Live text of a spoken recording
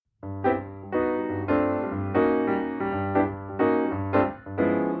This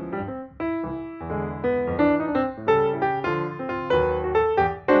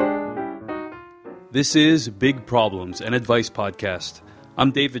is Big Problems, an advice podcast.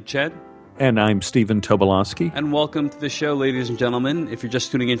 I'm David Chen. And I'm Stephen Tobolowsky. And welcome to the show, ladies and gentlemen. If you're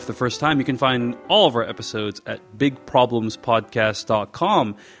just tuning in for the first time, you can find all of our episodes at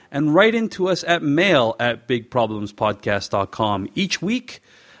bigproblemspodcast.com and write into us at mail@bigproblemspodcast.com. Each week,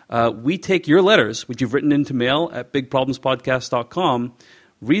 we take your letters, which you've written into mail at bigproblemspodcast.com,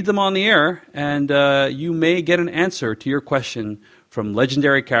 read them on the air, and you may get an answer to your question from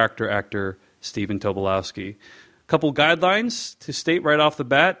legendary character actor Stephen Tobolowsky. A couple guidelines to state right off the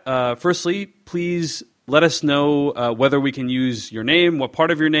bat. Firstly, please let us know whether we can use your name, what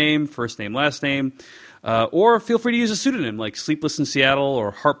part of your name, first name, last name, or feel free to use a pseudonym like Sleepless in Seattle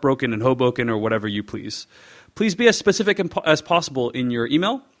or Heartbroken in Hoboken or whatever you please. Please be as specific as possible in your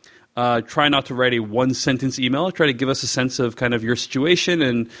email. Try not to write a one-sentence email. Try to give us a sense of kind of your situation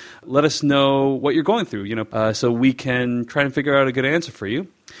and let us know what you're going through, so we can try and figure out a good answer for you.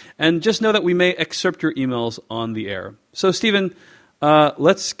 And just know that we may excerpt your emails on the air. So, Stephen,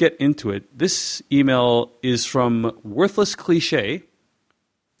 let's get into it. This email is from Worthless Cliche,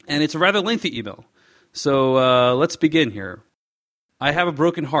 and it's a rather lengthy email. So let's begin here. I have a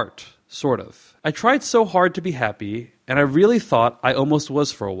broken heart, sort of. I tried so hard to be happy, and I really thought I almost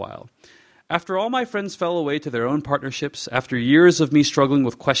was for a while. After all my friends fell away to their own partnerships, after years of me struggling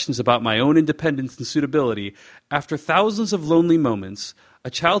with questions about my own independence and suitability, after thousands of lonely moments, a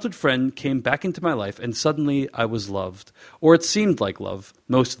childhood friend came back into my life, and suddenly I was loved. Or it seemed like love,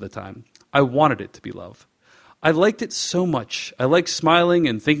 most of the time. I wanted it to be love. I liked it so much. I liked smiling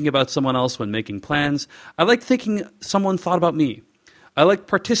and thinking about someone else when making plans. I liked thinking someone thought about me. I liked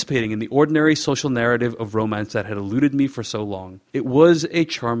participating in the ordinary social narrative of romance that had eluded me for so long. It was a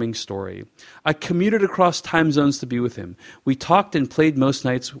charming story. I commuted across time zones to be with him. We talked and played most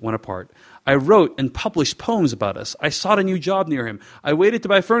nights when apart. I wrote and published poems about us. I sought a new job near him. I waited to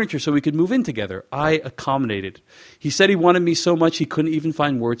buy furniture so we could move in together. I accommodated. He said he wanted me so much he couldn't even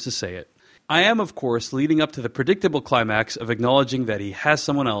find words to say it. I am, of course, leading up to the predictable climax of acknowledging that he has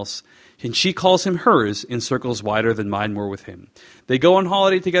someone else, and she calls him hers in circles wider than mine were with him. They go on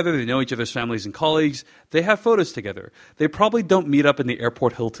holiday together, they know each other's families and colleagues, they have photos together. They probably don't meet up in the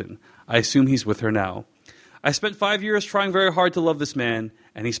airport Hilton. I assume he's with her now. I spent 5 years trying very hard to love this man,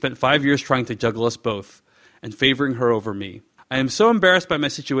 and he spent 5 years trying to juggle us both, and favoring her over me. I am so embarrassed by my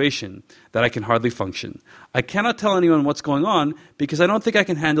situation that I can hardly function. I cannot tell anyone what's going on because I don't think I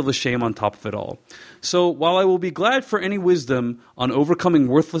can handle the shame on top of it all. So while I will be glad for any wisdom on overcoming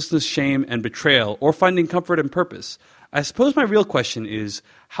worthlessness, shame, and betrayal, or finding comfort and purpose, I suppose my real question is,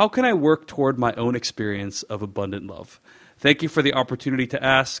 how can I work toward my own experience of abundant love? Thank you for the opportunity to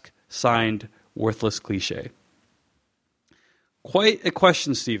ask. Signed, Worthless Cliche. Quite a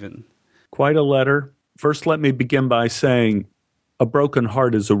question, Stephen. Quite a letter. First, let me begin by saying a broken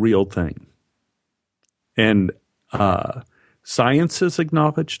heart is a real thing. And science has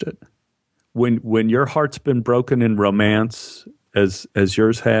acknowledged it. When your heart's been broken in romance, as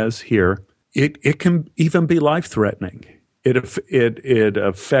yours has here, it can even be life-threatening. It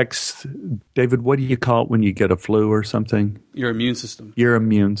affects, David, what do you call it when you get a flu or something? Your immune system. Your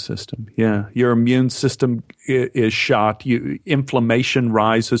immune system, yeah. Your immune system is shot. Inflammation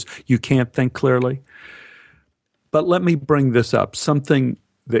rises. You can't think clearly. But let me bring this up, something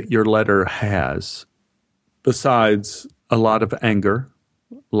that your letter has, besides a lot of anger,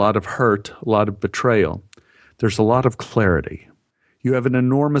 a lot of hurt, a lot of betrayal, there's a lot of clarity. You have an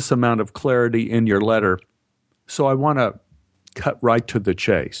enormous amount of clarity in your letter, so I want to cut right to the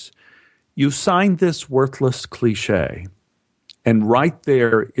chase. You signed this Worthless Cliche, and right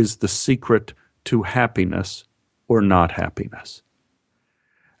there is the secret to happiness or not happiness.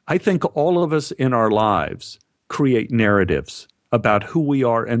 I think all of us in our lives create narratives about who we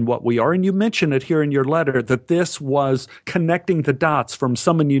are and what we are. And you mention it here in your letter that this was connecting the dots from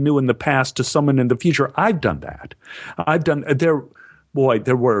someone you knew in the past to someone in the future. I've done that. There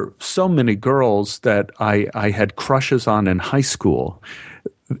were so many girls that I had crushes on in high school.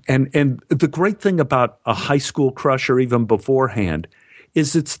 And the great thing about a high school crush or even beforehand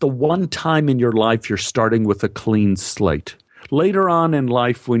is it's the one time in your life you're starting with a clean slate. Later on in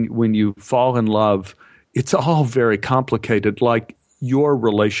life, when you fall in love, it's all very complicated, like your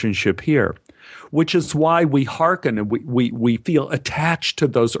relationship here, which is why we hearken and we feel attached to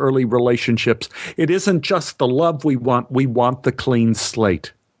those early relationships. It isn't just the love we want the clean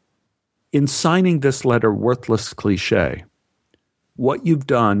slate. In signing this letter, Worthless Cliche, what you've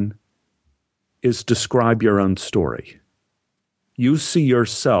done is describe your own story. you see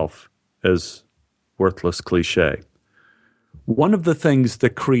yourself as worthless cliche. One of the things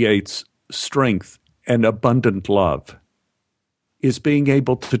that creates strength and abundant love is being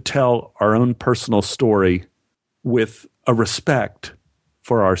able to tell our own personal story with a respect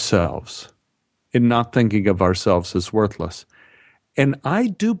for ourselves and not thinking of ourselves as worthless. And I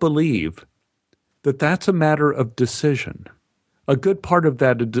do believe that that's a matter of decision. A good part of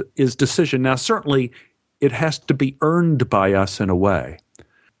that is decision. Now, certainly, it has to be earned by us in a way.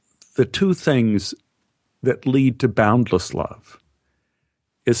 The two things that lead to boundless love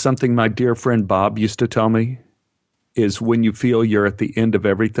is something my dear friend Bob used to tell me, is when you feel you're at the end of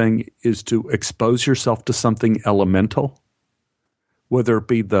everything, is to expose yourself to something elemental, whether it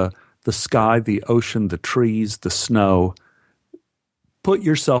be the sky, the ocean, the trees, the snow. Put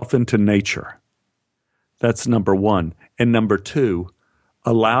yourself into nature. That's number one. And number two,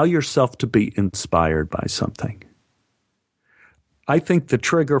 allow yourself to be inspired by something. I think the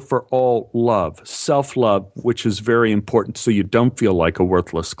trigger for all love, self-love, which is very important so you don't feel like a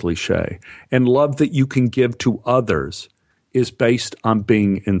worthless cliche, and love that you can give to others is based on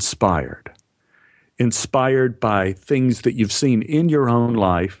being inspired. Inspired by things that you've seen in your own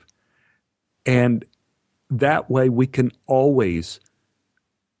life, and that way we can always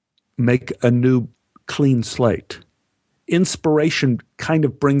make a new clean slate. Inspiration kind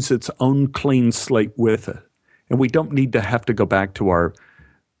of brings its own clean slate with it. And we don't need to have to go back to our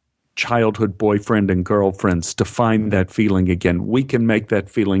childhood boyfriend and girlfriends to find that feeling again. We can make that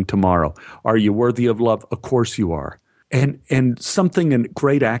feeling tomorrow. Are you worthy of love? Of course you are. And something a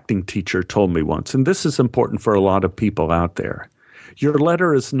great acting teacher told me once, and this is important for a lot of people out there. Your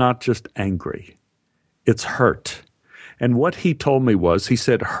letter is not just angry. It's hurt. And what he told me was, he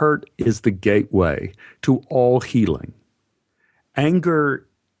said, hurt is the gateway to all healing. Anger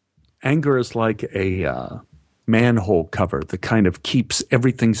is like a manhole cover that kind of keeps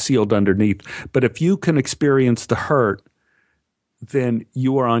everything sealed underneath. But if you can experience the hurt, then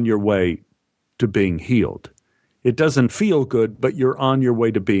you are on your way to being healed. It doesn't feel good, but you're on your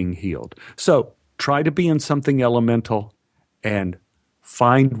way to being healed. So try to be in something elemental and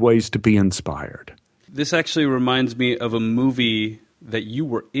find ways to be inspired. This actually reminds me of a movie that you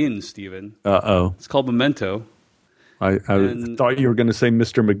were in, Stephen. Uh-oh. It's called Memento. I thought you were going to say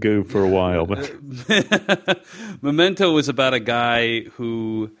Mr. Magoo for a while. But Memento was about a guy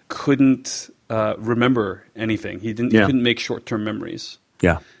who couldn't remember anything. He couldn't make short-term memories.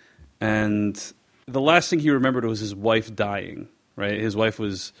 Yeah. And the last thing he remembered was his wife dying, right? His wife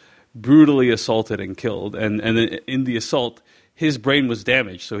was brutally assaulted and killed. And in the assault, his brain was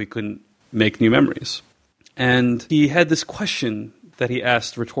damaged, so he couldn't make new memories. And he had this question that he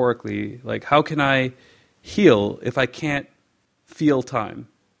asked rhetorically, like, how can I heal if I can't feel time?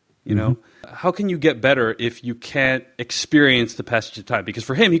 You know, how can you get better if you can't experience the passage of time? Because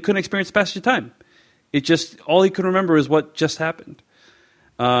for him, he couldn't experience the passage of time. It just, all he could remember is what just happened.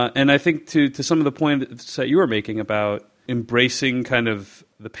 And I think to some of the points that you were making about embracing kind of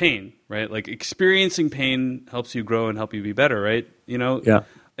the pain, right? Like experiencing pain helps you grow and help you be better, right? You know,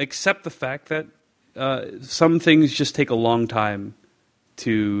 accept the fact that some things just take a long time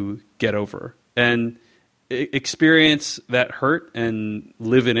to get over. And experience that hurt and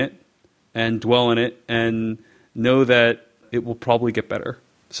live in it and dwell in it and know that it will probably get better.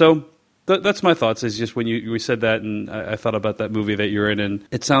 So that's my thoughts, is just when you said that, and I thought about that movie that you're in, and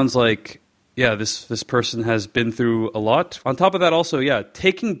it sounds like, yeah, this person has been through a lot. On top of that also, yeah,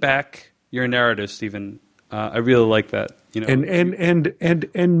 taking back your narrative, Stephen, I really like that. You know,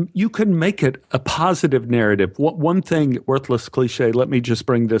 and you can make it a positive narrative. One thing, worthless cliche. Let me just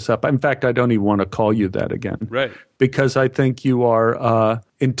bring this up. In fact, I don't even want to call you that again, right? Because I think you are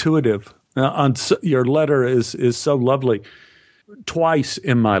intuitive. Your letter is so lovely. Twice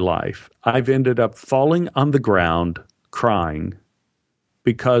in my life, I've ended up falling on the ground crying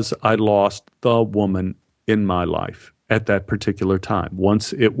because I lost the woman in my life at that particular time.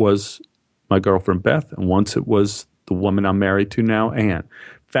 Once it was my girlfriend Beth, and once it was the woman I'm married to now, Anne.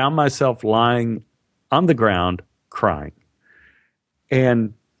 Found myself lying on the ground crying.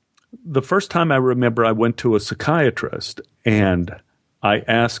 And the first time I remember, I went to a psychiatrist and I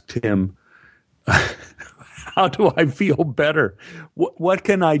asked him, how do I feel better? What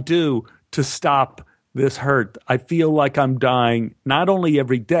can I do to stop this hurt? I feel like I'm dying not only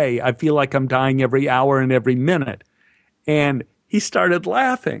every day, I feel like I'm dying every hour and every minute. And he started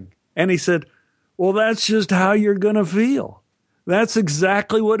laughing. And he said, well, that's just how you're going to feel. That's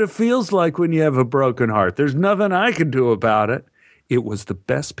exactly what it feels like when you have a broken heart. There's nothing I can do about it. It was the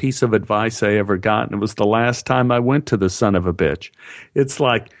best piece of advice I ever got, and it was the last time I went to the son of a bitch. It's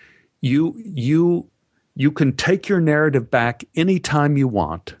like you You can take your narrative back anytime you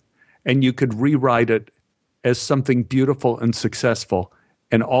want, and you could rewrite it as something beautiful and successful.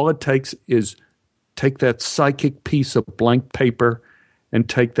 And all it takes is take that psychic piece of blank paper and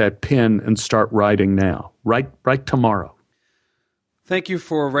take that pen and start writing now. Write tomorrow. Thank you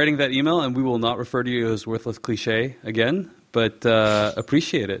for writing that email, and we will not refer to you as worthless cliche again, but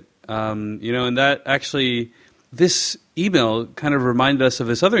appreciate it. And that actually, this email kind of reminded us of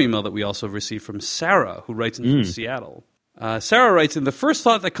this other email that we also received from Sarah, who writes in from Seattle. Sarah writes in, the first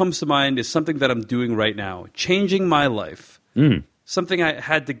thought that comes to mind is something that I'm doing right now, changing my life. Something I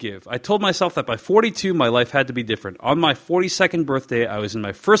had to give. I told myself that by 42, my life had to be different. On my 42nd birthday, I was in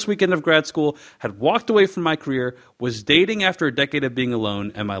my first weekend of grad school, had walked away from my career, was dating after a decade of being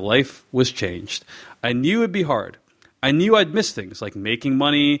alone, and my life was changed. I knew it would be hard. I knew I'd miss things like making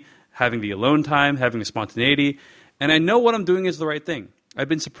money, having the alone time, having the spontaneity, and I know what I'm doing is the right thing. I've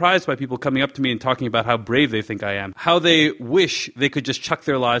been surprised by people coming up to me and talking about how brave they think I am, how they wish they could just chuck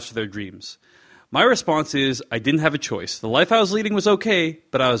their lives for their dreams. My response is, I didn't have a choice. The life I was leading was okay,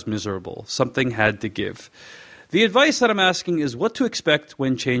 but I was miserable. Something had to give. The advice that I'm asking is what to expect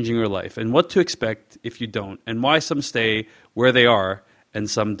when changing your life, and what to expect if you don't, and why some stay where they are and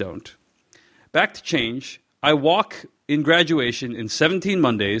some don't. Back to change. I walk in graduation in 17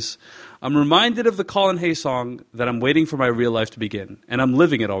 Mondays. I'm reminded of the Colin Hay song that I'm waiting for my real life to begin, and I'm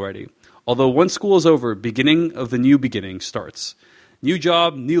living it already. Although once school is over, beginning of the new beginning starts. New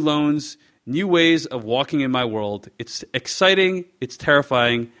job, new loans, new ways of walking in my world. It's exciting, it's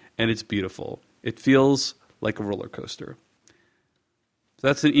terrifying, and it's beautiful. It feels like a roller coaster. So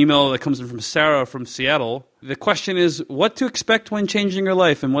that's an email that comes in from Sarah from Seattle. The question is what to expect when changing your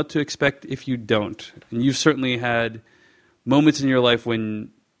life and what to expect if you don't. And you've certainly had moments in your life when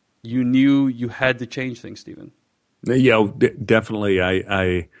you knew you had to change things, Stephen. Yeah, definitely.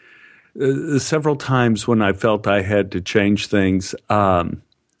 I several times when I felt I had to change things,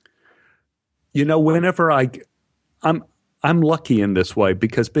 whenever I'm lucky in this way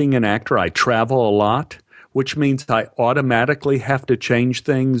because being an actor, I travel a lot, which means I automatically have to change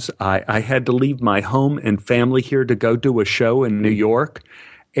things. I had to leave my home and family here to go do a show in New York,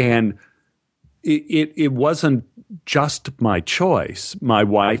 and it wasn't just my choice. My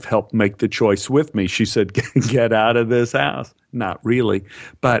wife helped make the choice with me. She said, get out of this house. Not really,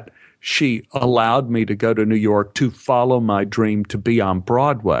 but she allowed me to go to New York to follow my dream to be on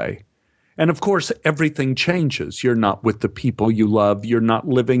Broadway. And of course, everything changes. You're not with the people you love. You're not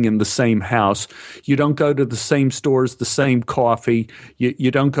living in the same house. You don't go to the same stores, the same coffee.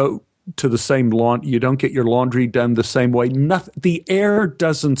 You don't go to the same laundry. You don't get your laundry done the same way. The air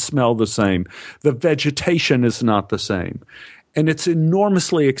doesn't smell the same. The vegetation is not the same. And it's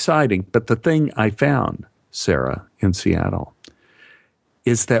enormously exciting. But the thing I found, Sarah, in Seattle,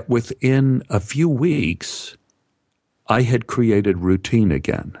 is that within a few weeks, I had created routine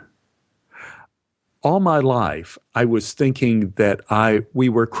again. All my life, I was thinking that we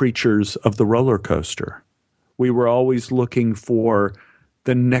were creatures of the roller coaster. We were always looking for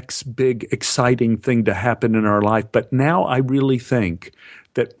the next big, exciting thing to happen in our life. But now I really think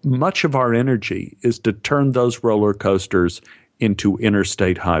that much of our energy is to turn those roller coasters into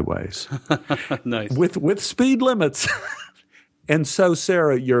interstate highways. Nice. With speed limits. And so,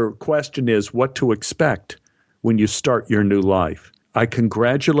 Sarah, your question is what to expect when you start your new life. I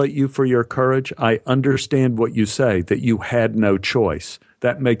congratulate you for your courage. I understand what you say, that you had no choice.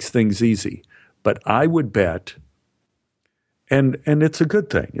 That makes things easy. But I would bet, and it's a good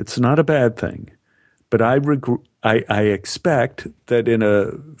thing. It's not a bad thing. But I expect that in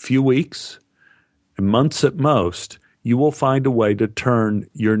a few weeks, months at most, you will find a way to turn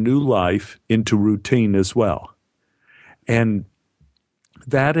your new life into routine as well. And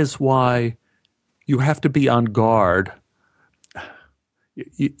that is why you have to be on guard.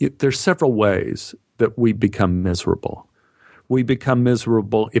 There's several ways that we become miserable. We become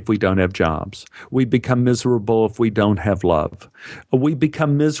miserable if we don't have jobs. We become miserable if we don't have love. We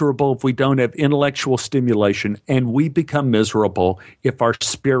become miserable if we don't have intellectual stimulation. And we become miserable if our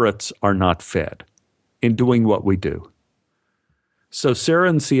spirits are not fed in doing what we do. So, Sarah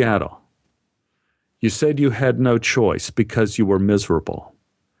in Seattle, you said you had no choice because you were miserable.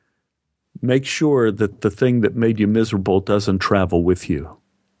 Make sure that the thing that made you miserable doesn't travel with you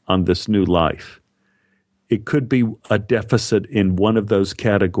on this new life. It could be a deficit in one of those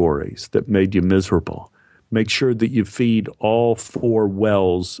categories that made you miserable. Make sure that you feed all four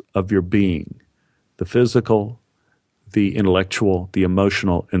wells of your being, the physical, the intellectual, the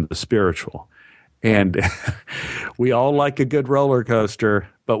emotional, and the spiritual. And we all like a good roller coaster,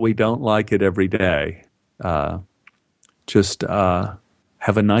 but we don't like it every day. Just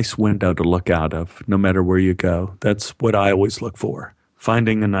have a nice window to look out of no matter where you go. That's what I always look for,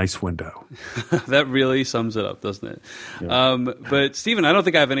 finding a nice window. That really sums it up, doesn't it? Yeah. But Stephen, I don't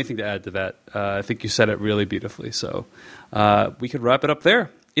think I have anything to add to that. I think you said it really beautifully. So we could wrap it up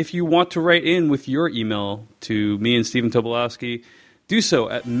there. If you want to write in with your email to me and Stephen Tobolowsky, do so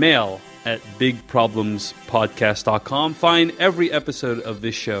at mail@bigproblemspodcast.com. Find every episode of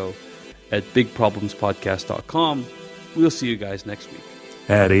this show at bigproblemspodcast.com. We'll see you guys next week.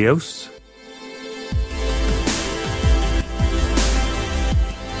 Adios.